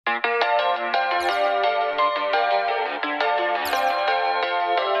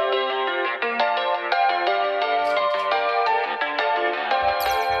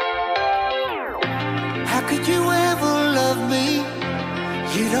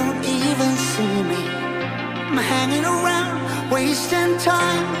don't even see me. I'm hanging around, wasting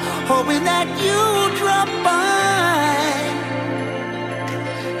time, hoping that you drop by.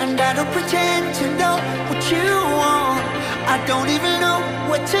 And I don't pretend to know what you want. I don't even know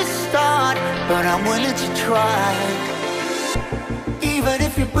where to start, but I'm willing to try. Even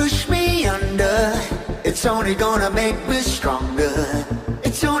if you push me under, it's only gonna make me stronger.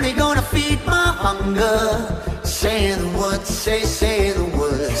 It's only gonna feed my hunger. Say the words, say the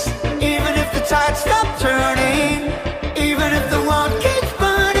words. Even if the tide stops turning, even if the world keeps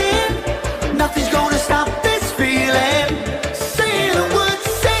burning, nothing's gonna stop this feeling. Say the words,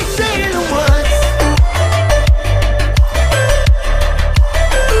 say the words.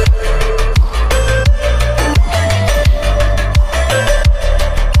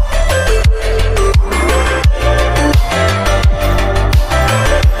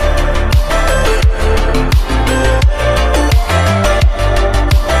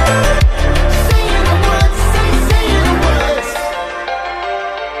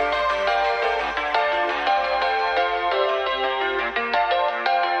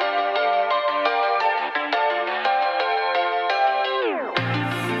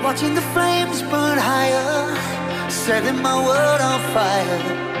 Watching the flames burn higher, setting my world on fire.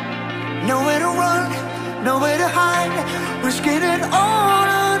 Nowhere to run, nowhere to hide, risking it all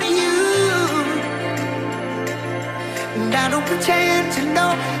on you. And I don't pretend to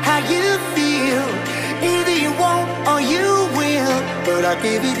know how you feel. Either you won't or you will, but I'll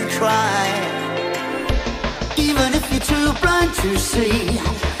give it a try. Even if you're too blind to see,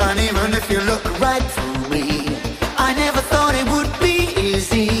 and even if you look right through me, I never thought it would be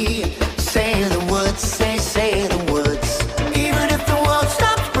easy. Say the words, say the words. Even if the world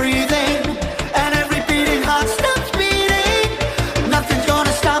stops breathing and every beating heart stops beating, nothing's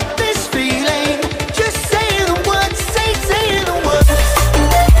gonna stop this feeling. Just say the words, say the words.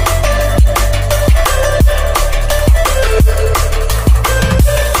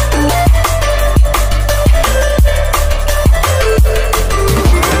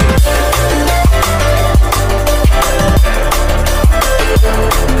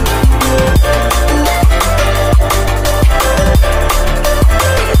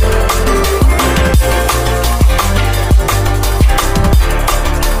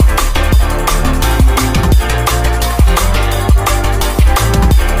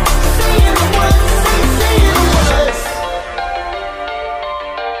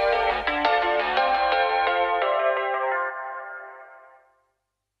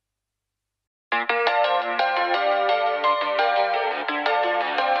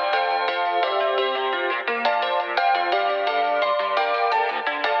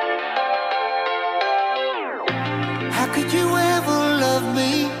 How could you ever love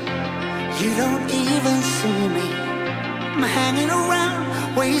me? You don't even see me. I'm hanging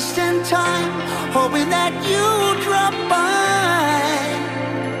around, wasting time, hoping that you drop by.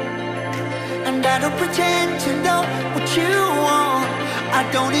 And I don't pretend to know what you want. I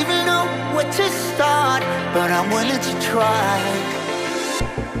don't even know where to start, but I'm willing to try.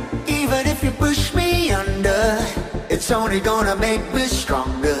 Even if you push me under, it's only gonna make me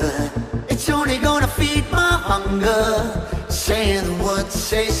stronger. It's only gonna feed my hunger. Say the words,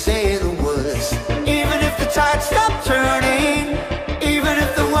 say the words. Even if the tide stops turning, even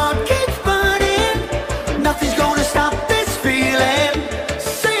if the world keeps burning, nothing's gonna stop this feeling.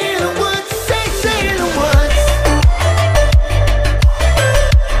 Say the words, say the words.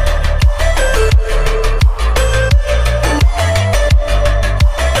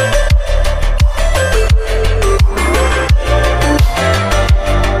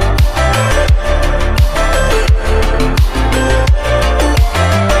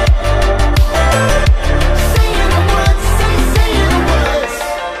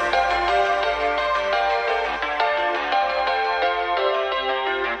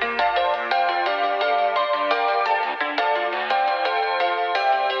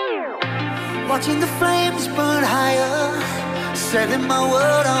 Watching the flames burn higher, setting my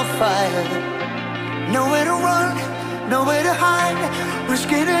world on fire. Nowhere to run, nowhere to hide,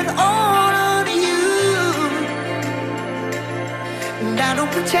 risking it all on you. And I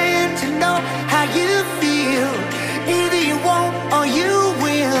don't pretend to know how you feel. Either you won't or you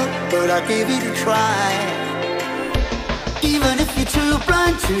will, but I'll give it a try. Even if you're too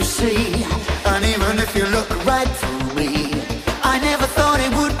blind to see, and even if you look right through me, I never thought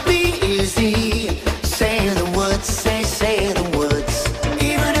it would be easy. Say the words, say the words.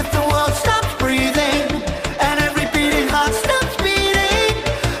 Even if the world stops breathing and every beating heart stops beating,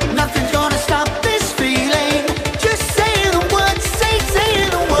 nothing's gonna stop this feeling. Just say the words, say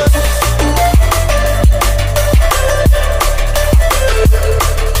the words.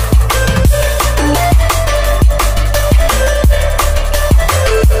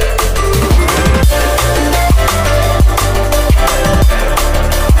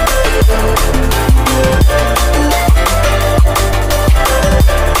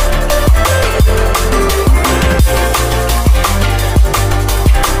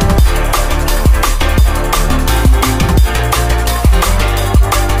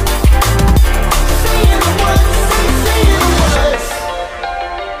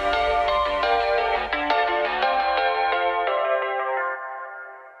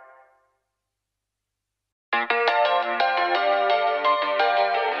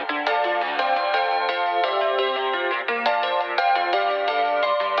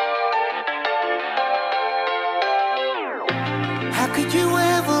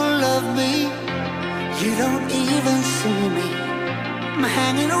 You don't even see me. I'm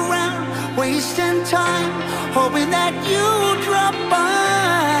hanging around, wasting time, hoping that you drop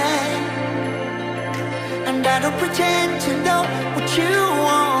by. And I don't pretend to know what you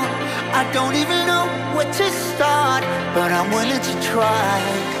want. I don't even know where to start, but I'm willing to try.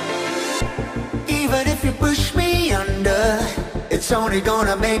 Even if you push me under, it's only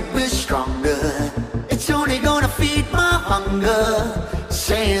gonna make me stronger. It's only gonna feed my hunger.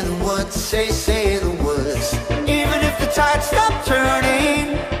 Say the words, say the words. Even if the tide stops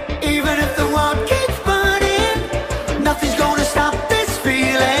turning, even if the world keeps burning, nothing's gonna stop this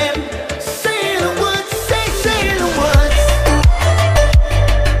feeling. Say the words, say the words.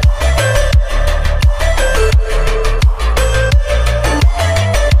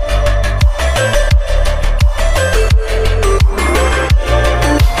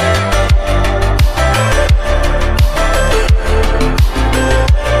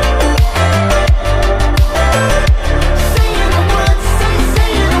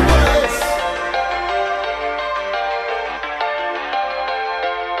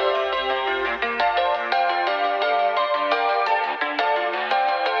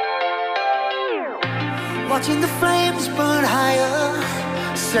 Watching the flames burn higher,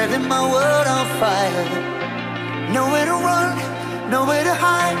 setting my world on fire. Nowhere to run, nowhere to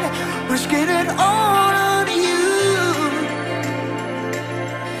hide, risking it all on you.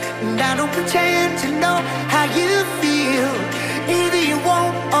 And I don't pretend to know how you feel. Either you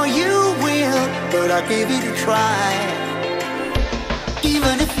won't or you will, but I'll give it a try.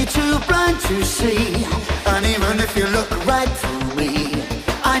 Even if you're too blind to see, and even if you look right through me,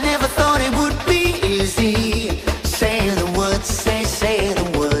 I never thought it would be easy. Say the words, say the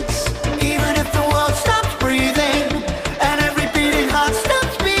words. Even if the world stops breathing and every beating heart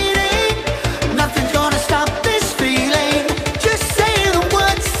stops beating, nothing's gonna stop this feeling. Just say the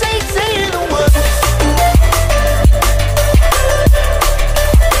words, say the words.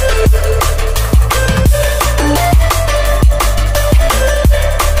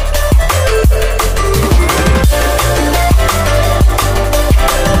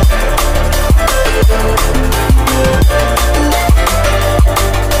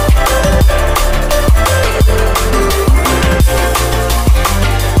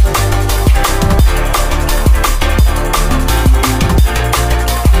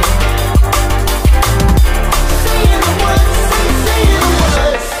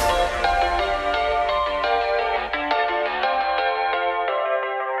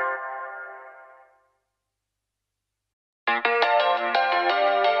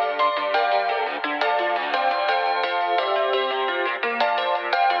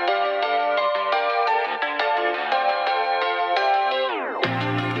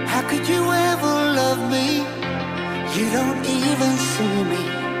 How could you ever love me? You don't even see me.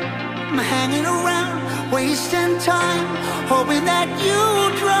 I'm hanging around, wasting time, hoping that you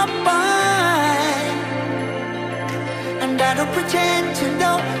drop by. And I don't pretend to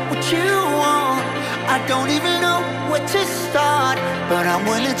know what you want. I don't even know where to start, but I'm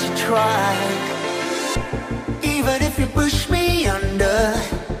willing to try. Even if you push me under,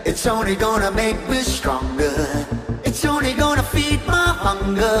 it's only gonna make me stronger. It's only gonna feed my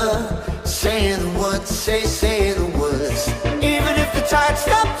hunger. Say the words, say the words. Even if the tide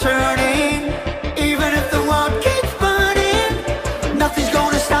stops turning, even if the world keeps burning, nothing's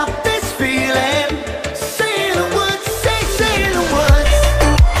gonna stop this feeling. Say the words, say the words.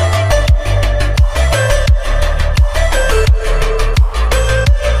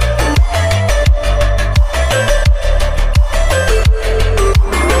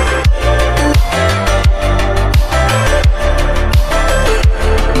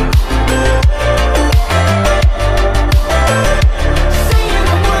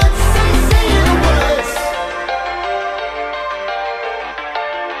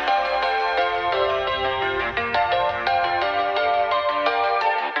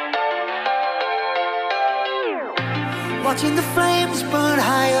 Watching the flames burn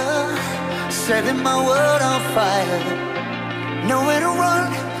higher, setting my world on fire. Nowhere to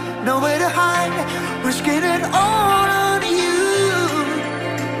run, nowhere to hide, risking it all on you.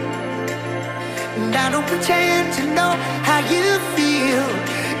 And I don't pretend to know how you feel.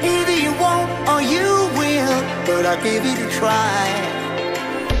 Either you won't or you will, but I'll give it a try.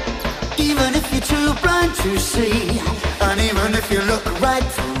 Even if you're too blind to see, and even if you look right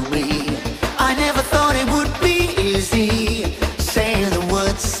through me,